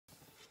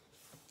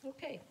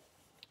Okay,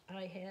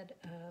 I had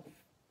a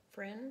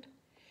friend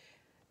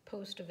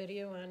post a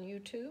video on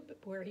YouTube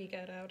where he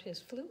got out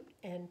his flute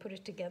and put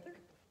it together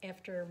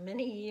after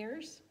many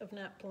years of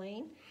not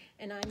playing,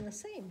 and I'm the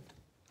same.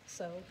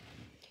 So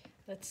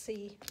let's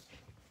see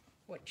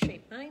what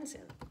shape mine's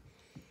in.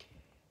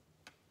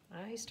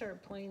 I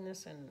started playing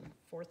this in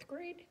 4th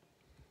grade,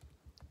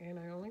 and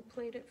I only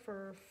played it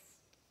for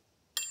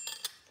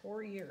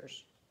 4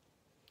 years.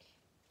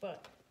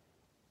 But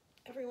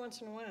every once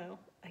in a while,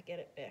 I get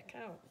it back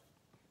out.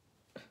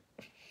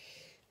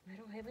 I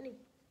don't have any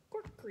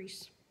cork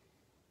grease.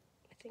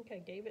 I think I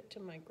gave it to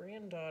my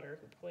granddaughter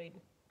who played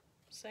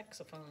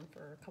saxophone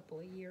for a couple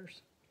of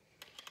years.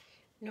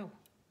 No,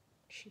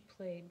 she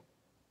played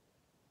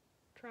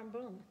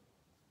trombone.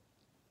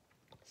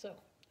 So,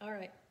 all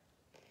right,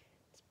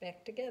 it's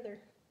back together.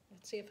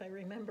 Let's see if I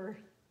remember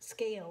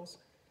scales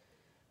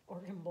or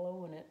can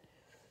blow in it.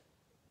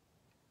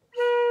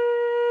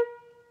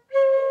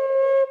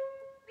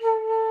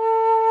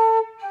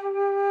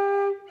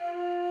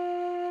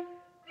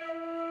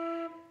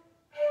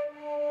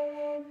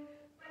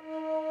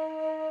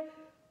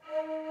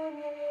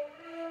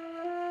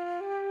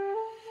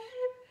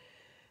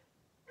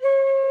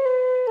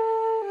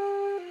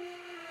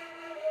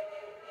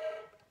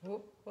 Oh,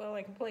 well,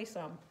 I can play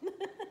some.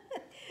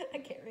 I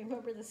can't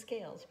remember the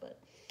scales, but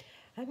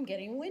I'm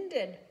getting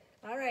winded.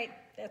 All right,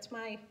 that's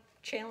my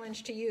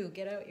challenge to you.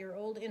 Get out your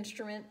old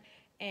instrument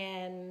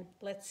and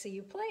let's see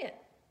you play it,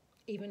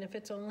 even if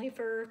it's only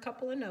for a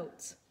couple of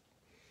notes.